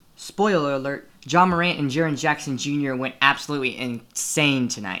spoiler alert, Ja and Jaren Jackson Jr. went absolutely insane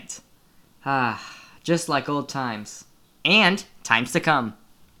tonight. Just like old times. And times to come.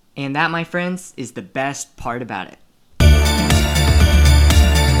 And that, my friends, is the best part about it.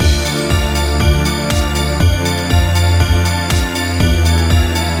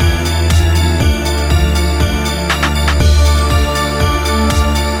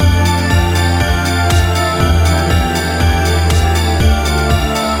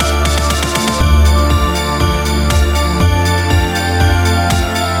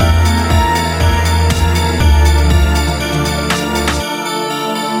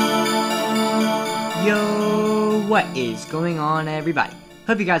 What is going on, everybody?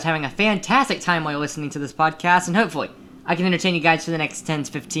 Hope you guys are having a fantastic time while you're listening to this podcast, and hopefully I can entertain you guys for the next 10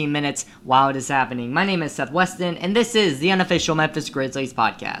 to 15 minutes while it is happening. My name is Seth Weston, and this is the Unofficial Memphis Grizzlies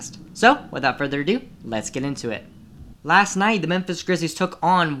podcast. So, without further ado, let's get into it. Last night, the Memphis Grizzlies took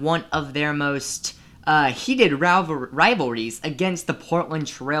on one of their most heated rivalries against the Portland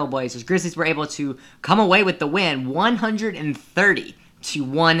Trail Blazers. Grizzlies were able to come away with the win, 130 to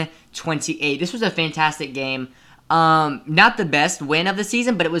 128. This was a fantastic game. Not the best win of the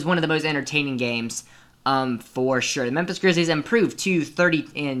season, but it was one of the most entertaining games, for sure. The Memphis Grizzlies improved to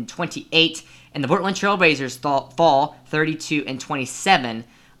 30-28, and the Portland Trail Blazers fall 32-27.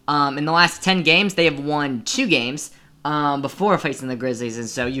 In the last 10 games, they have won 2 games, before facing the Grizzlies, and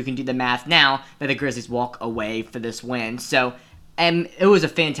so you can do the math now that the Grizzlies walk away for this win. So, it was a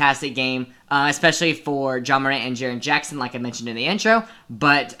fantastic game, especially for Ja and Jaren Jackson, like I mentioned in the intro,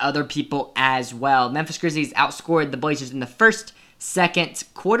 but other people as well. Memphis Grizzlies outscored the Blazers in the first, second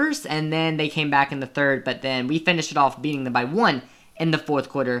quarters, and then they came back in the third, but then we finished it off beating them by 1 in the fourth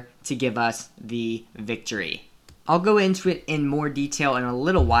quarter to give us the victory. I'll go into it in more detail in a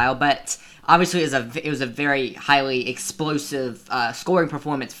little while, but obviously it was a very highly explosive scoring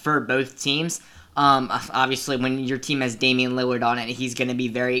performance for both teams. Obviously, when your team has Damian Lillard on it, he's going to be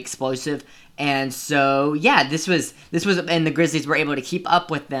very explosive. And so, yeah, this was, and the Grizzlies were able to keep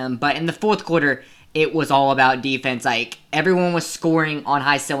up with them. But in the fourth quarter, it was all about defense. Like, everyone was scoring on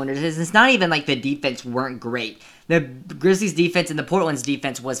high cylinders. It's not even like the defense weren't great. The Grizzlies' defense and the Portland's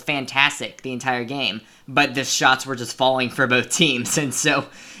defense was fantastic the entire game, but the shots were just falling for both teams. And so,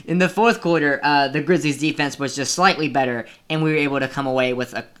 in the fourth quarter, the Grizzlies' defense was just slightly better, and we were able to come away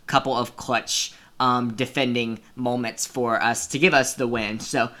with a couple of clutch defending moments for us to give us the win.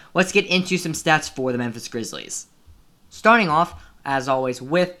 So let's get into some stats for the Memphis Grizzlies. Starting off, as always,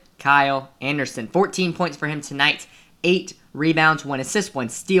 with Kyle Anderson. 14 points for him tonight, 8 rebounds, 1 assist, 1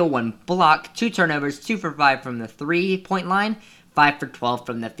 steal, 1 block, 2 turnovers, 2 for 5 from the 3-point line, 5 for 12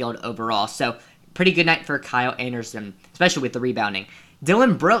 from the field overall. So pretty good night for Kyle Anderson, especially with the rebounding.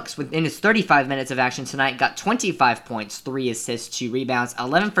 Dylan Brooks, within his 35 minutes of action tonight, got 25 points, 3 assists, 2 rebounds,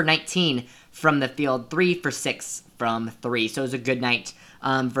 11 for 19 from the field, 3 for 6 from 3. So it was a good night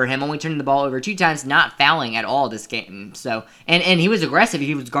for him, only turning the ball over 2 times, not fouling at all this game. So and he was aggressive.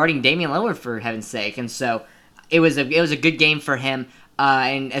 He was guarding Damian Lillard, for heaven's sake. And so it was a good game for him,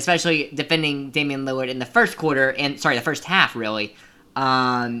 and especially defending Damian Lillard in the first quarter, the first half, really.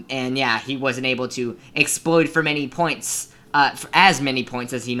 And yeah, he wasn't able to explode for many points. For as many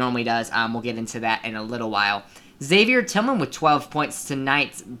points as he normally does. We'll get into that in a little while. Xavier Tillman with 12 points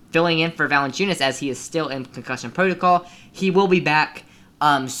tonight, filling in for Valanciunas as he is still in concussion protocol. He will be back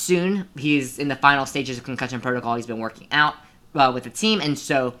soon. He's in the final stages of concussion protocol. He's been working out with the team, and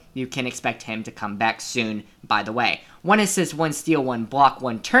so you can expect him to come back soon, by the way. 1 assist, 1 steal, 1 block,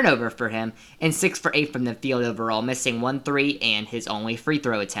 1 turnover for him, and 6 for 8 from the field overall, missing 1 3 and his only free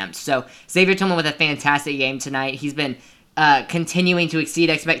throw attempt. So Xavier Tillman with a fantastic game tonight. He's been continuing to exceed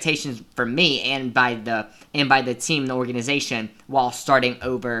expectations for me and by the team, the organization, while starting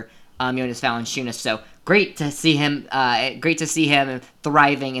over Jonas Valanciunas. So great to see him. Great to see him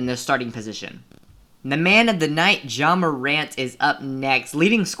thriving in the starting position. The man of the night, Ja Morant, is up next,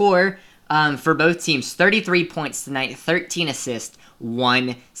 leading scorer for both teams. 33 points tonight, 13 assists,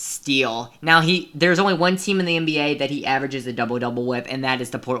 1 steal. Now there's only one team in the NBA that he averages a double-double with, and that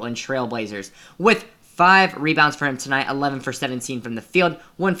is the Portland Trail Blazers, with 5 rebounds for him tonight, 11 for 17 from the field,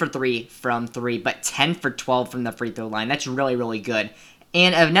 1 for 3 from 3, but 10 for 12 from the free throw line. That's really, really good.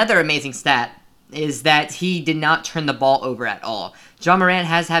 And another amazing stat is that he did not turn the ball over at all. Ja Morant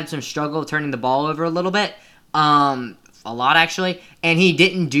has had some struggle turning the ball over a little bit, a lot actually, and he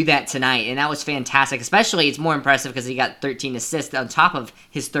didn't do that tonight, and that was fantastic. Especially, it's more impressive because he got 13 assists on top of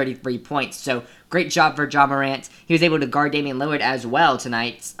his 33 points. So great job for Ja Morant. He was able to guard Damian Lillard as well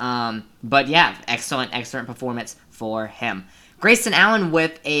tonight. But yeah, excellent performance for him. Grayson Allen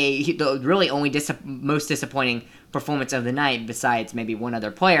with the really only most disappointing performance of the night, besides maybe one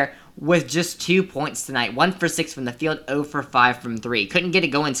other player, with just 2 points tonight. 1 for 6 from the field, 0 for 5 from 3. Couldn't get it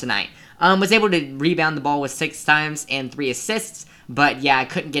going tonight. Was able to rebound the ball with 6 times and 3 assists. But yeah, I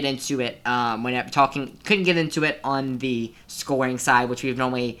couldn't get into it couldn't get into it on the scoring side, which we've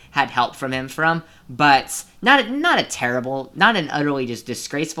normally had help from him from. But not an utterly just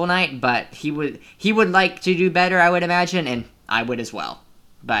disgraceful night, but he would like to do better, I would imagine, and I would as well.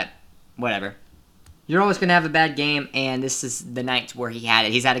 But whatever. You're always going to have a bad game, and this is the night where he had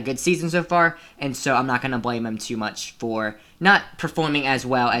it. He's had a good season so far, and so I'm not going to blame him too much for not performing as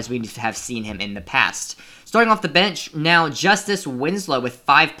well as we have seen him in the past. Starting off the bench, now Justice Winslow with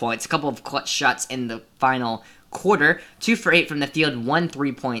 5 points, a couple of clutch shots in the final quarter, 2 for 8 from the field, 1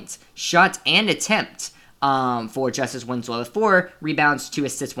 3-point shot and attempt for Justice Winslow, 4 rebounds, 2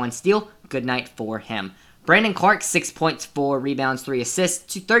 assists, 1 steal. Good night for him. Brandon Clark, 6 points, 4 rebounds, 3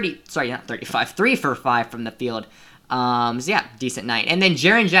 assists, 3 for 5 from the field. So yeah, decent night. And then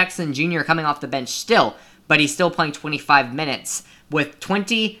Jaren Jackson Jr. coming off the bench still, but he's still playing 25 minutes with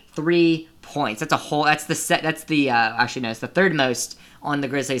 23 points. It's the third most on the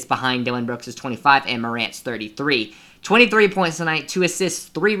Grizzlies behind Dillon Brooks' 25 and Morant's 33. 23 points tonight, 2 assists,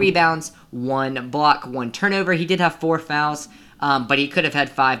 3 rebounds, 1 block, 1 turnover. He did have 4 fouls, but he could have had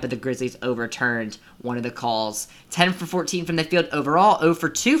 5, but the Grizzlies overturned one of the calls. 10 for 14 from the field overall, 0 for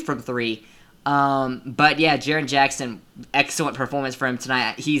 2 from 3. But yeah, Jaren Jackson, excellent performance for him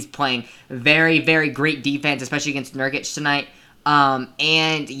tonight. He's playing very, very great defense, especially against Nurkic tonight.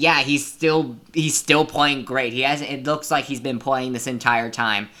 And yeah, he's still playing great. It looks like he's been playing this entire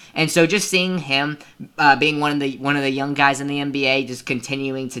time. And so just seeing him, being one of the young guys in the NBA, just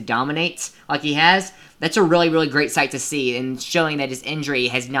continuing to dominate like he has, that's a really, really great sight to see, and showing that his injury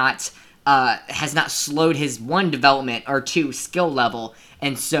has not slowed his 1 development or 2 skill level.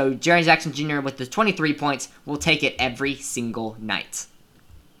 And so Jaren Jackson Jr. with the 23 points will take it every single night.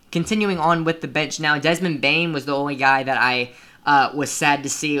 Continuing on with the bench now, Desmond Bane was the only guy that I was sad to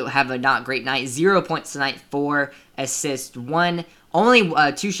see have a not great night. 0 points tonight, 4 assists, 1. Only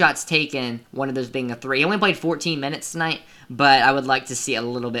 2 shots taken, one of those being a 3. He only played 14 minutes tonight, but I would like to see a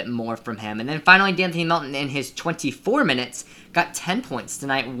little bit more from him. And then finally, D'Anthony Melton in his 24 minutes got 10 points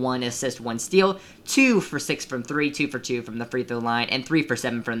tonight, 1 assist, 1 steal, 2 for 6 from 3, 2 for 2 from the free throw line, and 3 for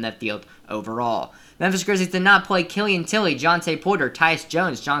 7 from the field overall. Memphis Grizzlies did not play Killian Tilly, Jonte Porter, Tyus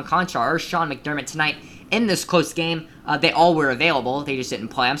Jones, John Conchar, or Sean McDermott tonight in this close game. They all were available. They just didn't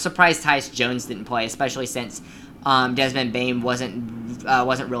play. I'm surprised Tyus Jones didn't play, especially since Desmond Bane wasn't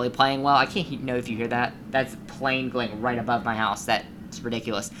really playing well. I can't know if you hear that. That's a plane going right above my house. That's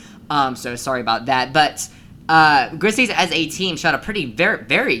ridiculous. So sorry about that. But Grizzlies as a team shot a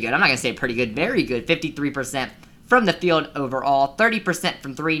very good. I'm not gonna say pretty good, very good. 53% from the field overall, 30%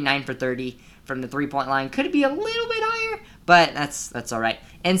 from 3, 9 for 30 from the 3-point line. Could be a little bit higher, but that's all right.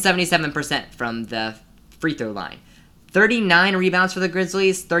 And 77% from the free throw line. 39 rebounds for the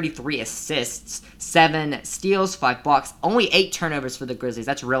Grizzlies, 33 assists, 7 steals, 5 blocks, only 8 turnovers for the Grizzlies.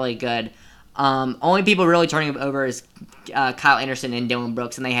 That's really good. Only people really turning over is Kyle Anderson and Dillon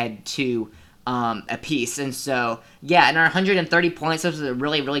Brooks, and they had 2 apiece. And so, yeah, and our 130 points, this was a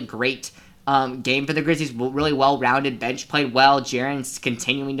really, really great game for the Grizzlies. Really well-rounded bench, played well. Jaren's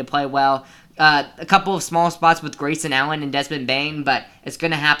continuing to play well. A couple of small spots with Grayson Allen and Desmond Bane, but it's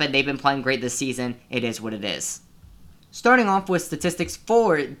going to happen. They've been playing great this season. It is what it is. Starting off with statistics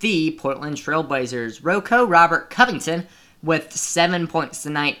for the Portland Trailblazers. Rocco Robert Covington with 7 points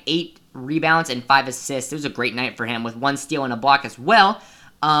tonight, 8 rebounds, and 5 assists. It was a great night for him with 1 steal and a block as well.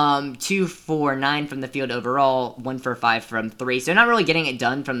 2 for 9 from the field overall, 1 for 5 from 3. So not really getting it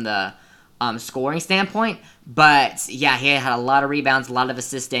done from the scoring standpoint, but yeah, he had a lot of rebounds, a lot of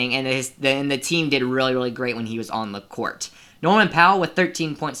assisting, and the team did really, really great when he was on the court. Norman Powell with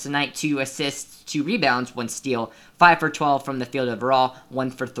 13 points tonight, 2 assists, 2 rebounds, 1 steal, 5 for 12 from the field overall, 1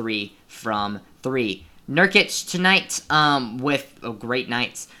 for 3 from 3. Nurkic tonight with great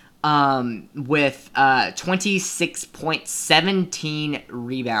nights with 26 points, 17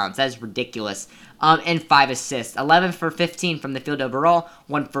 rebounds. That's ridiculous. And 5 assists, 11 for 15 from the field overall,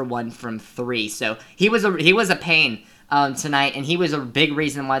 1 for 1 from 3. So he was a pain tonight, and he was a big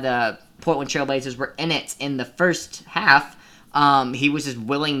reason why the Portland Trailblazers were in it in the first half. He was just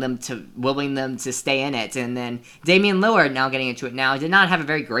willing them to stay in it. And then Damian Lillard, now getting into it now, did not have a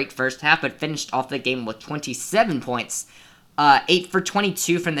very great first half, but finished off the game with 27 points, 8 for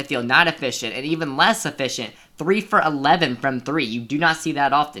 22 from the field, not efficient, and even less efficient, 3 for 11 from 3. You do not see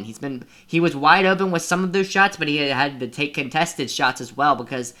that often. He was wide open with some of those shots, but he had to take contested shots as well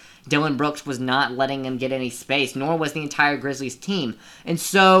because Dillon Brooks was not letting him get any space, nor was the entire Grizzlies team. And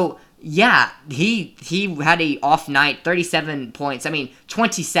so Yeah, he had a off night, 37 points.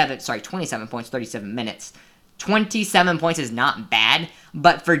 27 points, 37 minutes. 27 points is not bad,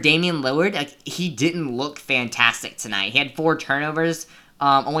 but for Damian Lillard, he didn't look fantastic tonight. He had 4 turnovers,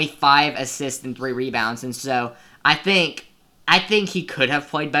 only 5 assists and 3 rebounds, and so I think he could have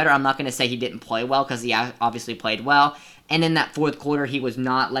played better. I'm not going to say he didn't play well because he obviously played well. And in that fourth quarter, he was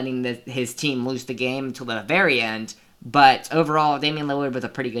not letting his team lose the game until the very end. But overall, Damian Lillard was a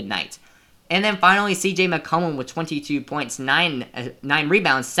pretty good night. And then finally, C.J. McCollum with 22 points, 9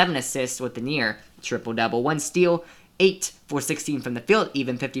 rebounds, 7 assists with the near triple-double. 1 steal, 8 for 16 from the field,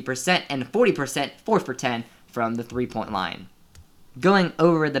 even 50%, and 40%, 4 for 10 from the three-point line. Going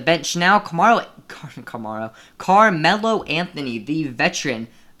over the bench now, Carmelo Anthony, the veteran,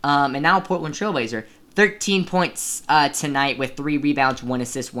 and now Portland Trailblazer. 13 points tonight with 3 rebounds, 1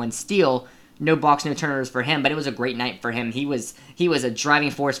 assist, 1 steal. No blocks, no turnovers for him, but it was a great night for him. He was a driving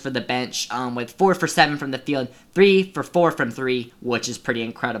force for the bench with 4 for 7 from the field, 3 for 4 from 3, which is pretty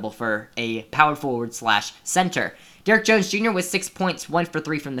incredible for a power forward / center. Derrick Jones Jr. with 6 points, 1 for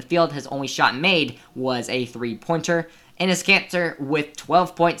 3 from the field. His only shot made was a 3-pointer. Enes Kanter with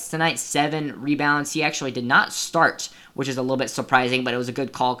 12 points tonight, 7 rebounds. He actually did not start, which is a little bit surprising, but it was a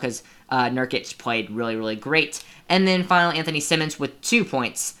good call because Nurkic played really, really great. And then finally, Anthony Simmons with 2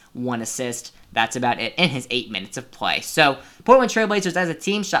 points, 1 assist. That's about it in his 8 minutes of play. So, Portland Trailblazers as a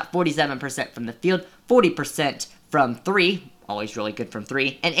team shot 47% from the field, 40% from 3, always really good from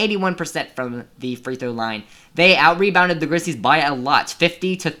 3, and 81% from the free throw line. They out-rebounded the Grizzlies by a lot,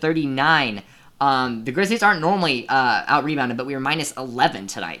 50-39. The Grizzlies aren't normally out-rebounded, but we were minus 11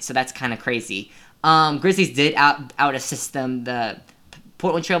 tonight, so that's kind of crazy. Grizzlies did out-assist them. The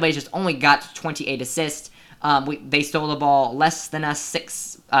Portland Trailblazers only got 28 assists. They stole the ball less than us,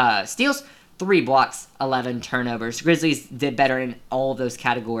 6 steals, 3 blocks, 11 turnovers. Grizzlies did better in all of those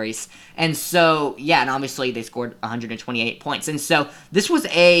categories. And so, yeah, and obviously they scored 128 points. And so this was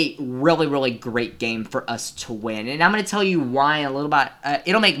a really, really great game for us to win. And I'm going to tell you why in a little bit.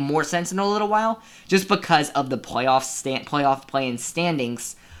 It'll make more sense in a little while, just because of the playoff play-in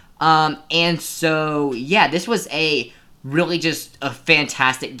standings. And so, yeah, this was really just a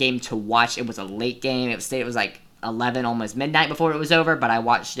fantastic game to watch. It was a late game. It was like 11, almost midnight before it was over, but I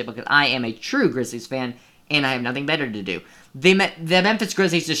watched it because I am a true Grizzlies fan, and I have nothing better to do. The Memphis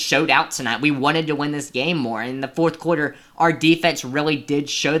Grizzlies just showed out tonight. We wanted to win this game more. In the fourth quarter, our defense really did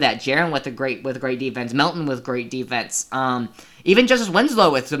show that. Jaren with great defense, Melton with great defense, even Justice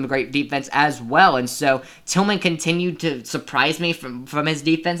Winslow with some great defense as well. And so Tillman continued to surprise me from his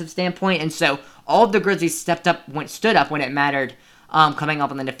defensive standpoint. And so all of the Grizzlies stood up when it mattered. Coming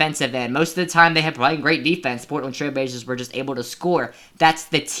up on the defensive end. Most of the time, they had playing great defense. Portland Trailblazers were just able to score. That's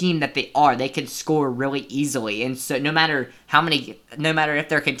the team that they are. They can score really easily. And so no matter if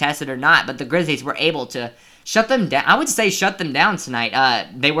they're contested or not, but the Grizzlies were able to shut them down. I would say shut them down tonight.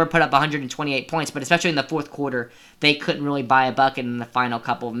 They were put up 128 points, but especially in the fourth quarter, they couldn't really buy a bucket in the final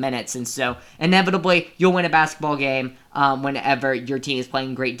couple of minutes. And so inevitably, you'll win a basketball game whenever your team is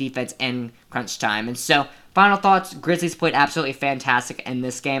playing great defense in crunch time. And so final thoughts, Grizzlies played absolutely fantastic in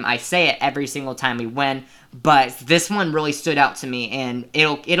this game. I say it every single time we win, but this one really stood out to me, and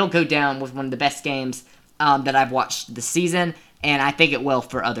it'll go down with one of the best games that I've watched this season, and I think it will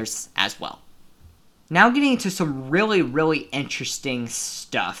for others as well. Now getting into some really, really interesting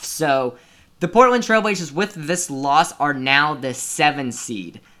stuff. So, the Portland Trailblazers with this loss are now the 7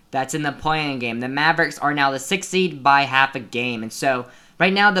 seed. That's in the play-in game. The Mavericks are now the 6 seed by half a game, and so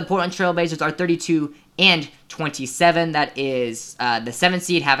right now the Portland Trailblazers are 32-27. That is the 7th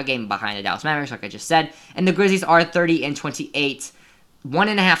seed, half a game behind the Dallas Mavericks, like I just said. And the Grizzlies are 30-28,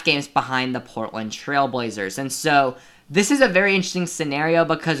 1.5 games behind the Portland Trailblazers. And so this is a very interesting scenario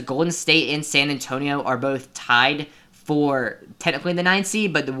because Golden State and San Antonio are both tied for technically the 9th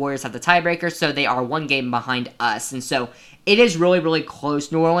seed, but the Warriors have the tiebreaker, so they are 1 game behind us. And so it is really, really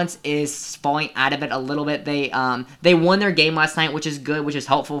close. New Orleans is falling out of it a little bit. They won their game last night, which is good, which is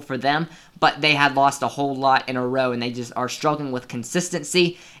helpful for them, but they had lost a whole lot in a row, and they just are struggling with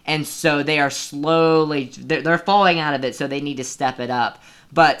consistency, and so they are they're falling out of it, so they need to step it up.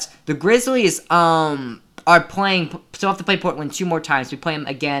 But the Grizzlies are playing, so have to play Portland 2 more times. We play them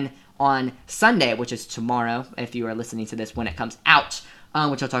again on Sunday, which is tomorrow, if you are listening to this when it comes out,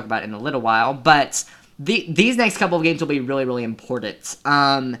 which I'll talk about in a little while, but these next couple of games will be really, really important,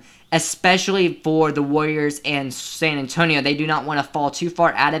 especially for the Warriors and San Antonio. They do not want to fall too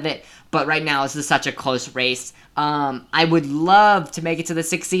far out of it, but right now this is such a close race. I would love to make it to the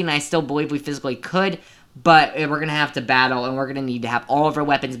 6th seed, and I still believe we physically could, but we're going to have to battle, and we're going to need to have all of our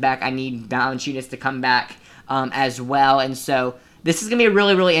weapons back. I need Valanciunas to come back as well, and so this is going to be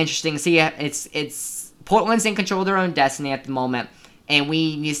really, really interesting to see. It's Portland's in control of their own destiny at the moment, and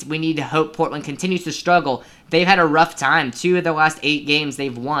we need to hope Portland continues to struggle. They've had a rough time. 2 of their last 8 games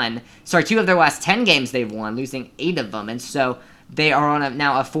they've won. 2 of their last 10 games they've won, losing 8 of them, and so they are on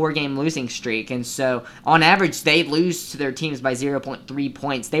now a 4-game losing streak, and so on average they lose to their teams by 0.3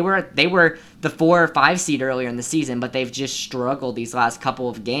 points. They were the 4 or 5 seed earlier in the season, but they've just struggled these last couple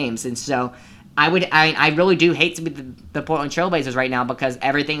of games, and so I really do hate to be the Portland Trailblazers right now because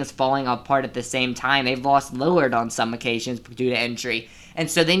everything is falling apart at the same time. They've lost Lillard on some occasions due to injury,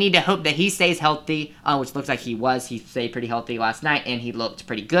 and so they need to hope that he stays healthy, which looks like he was. He stayed pretty healthy last night, and he looked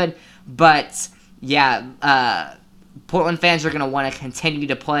pretty good, but yeah, Portland fans are going to want to continue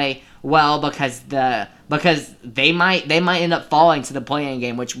to play well because they might end up falling to the play-in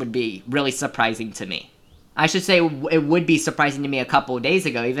game, which would be really surprising to me. I should say it would be surprising to me a couple of days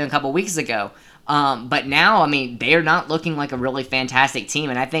ago, even a couple of weeks ago. But now, I mean, they are not looking like a really fantastic team,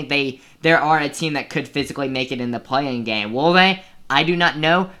 and I think they are a team that could physically make it in the play-in game. Will they? I do not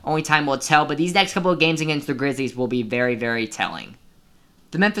know. Only time will tell, but these next couple of games against the Grizzlies will be very, very telling.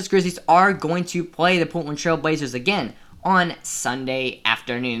 The Memphis Grizzlies are going to play the Portland Trail Blazers again on Sunday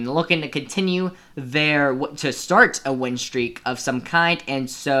afternoon, looking to continue to start a win streak of some kind, and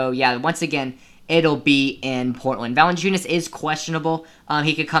so, yeah, once again, it'll be in Portland. Valanciunas is questionable.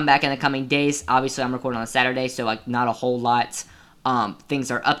 He could come back in the coming days. Obviously, I'm recording on a Saturday, so not a whole lot.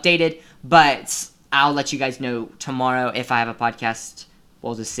 Things are updated, but I'll let you guys know tomorrow if I have a podcast.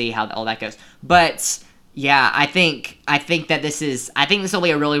 We'll just see how all that goes. But yeah, I think that this will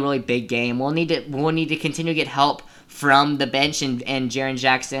be a really, really big game. We'll need to continue to get help from the bench and Jaren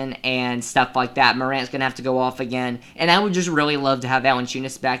Jackson and stuff like that. Morant's going to have to go off again. And I would just really love to have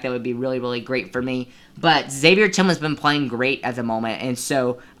Valanciunas back. That would be really, really great for me. But Xavier Tillman's been playing great at the moment. And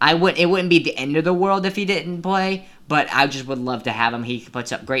so it wouldn't be the end of the world if he didn't play. But I just would love to have him. He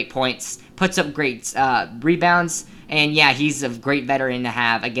puts up great points, puts up great rebounds. And yeah, he's a great veteran to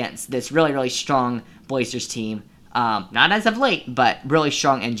have against this really, really strong Blazers team. Not as of late, but really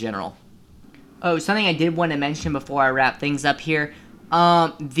strong in general. Oh, something I did want to mention before I wrap things up here.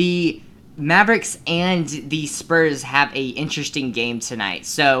 The Mavericks and the Spurs have a interesting game tonight.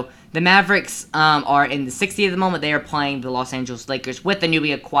 So the Mavericks are in the 60th at the moment. They are playing the Los Angeles Lakers with the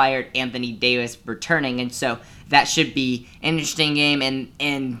newly acquired Anthony Davis returning, and so that should be an interesting game.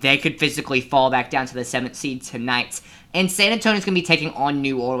 And they could physically fall back down to the 7th seed tonight. And San Antonio's going to be taking on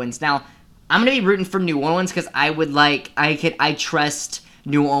New Orleans. Now, I'm going to be rooting for New Orleans because I trust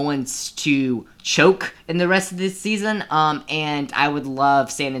New Orleans to choke in the rest of this season, and I would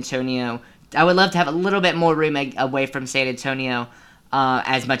love San Antonio. I would love to have a little bit more room away from San Antonio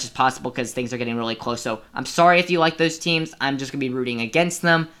as much as possible because things are getting really close. So I'm sorry if you like those teams. I'm just gonna be rooting against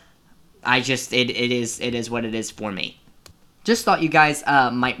them. It is what it is for me. Just thought you guys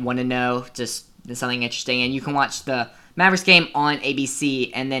might want to know just something interesting, and you can watch the Mavericks game on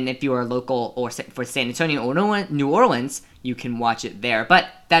ABC, and then if you are local or for San Antonio or New Orleans, you can watch it there. But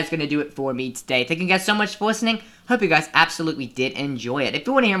that's going to do it for me today. Thank you guys so much for listening. Hope you guys absolutely did enjoy it. If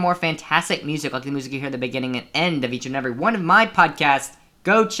you want to hear more fantastic music, like the music you hear at the beginning and end of each and every one of my podcasts,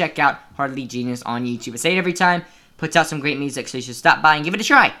 go check out Hardly Genius on YouTube. I say it every time, puts out some great music, so you should stop by and give it a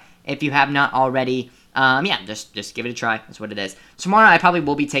try if you have not already. Just give it a try. That's what it is. Tomorrow I probably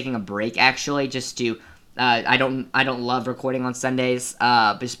will be taking a break, actually, just to I don't love recording on Sundays,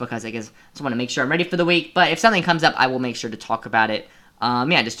 just because I just want to make sure I'm ready for the week. But if something comes up, I will make sure to talk about it.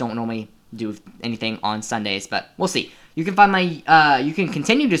 I just don't normally do anything on Sundays, but we'll see. You can find you can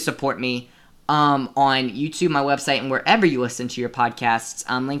continue to support me on YouTube, my website, and wherever you listen to your podcasts.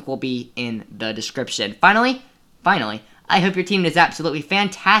 Link will be in the description. Finally, I hope your team is absolutely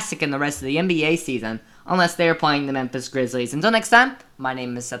fantastic in the rest of the NBA season, unless they are playing the Memphis Grizzlies. Until next time, my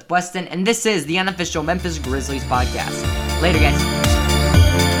name is Seth Weston, and this is the Unofficial Memphis Grizzlies podcast. Later, guys.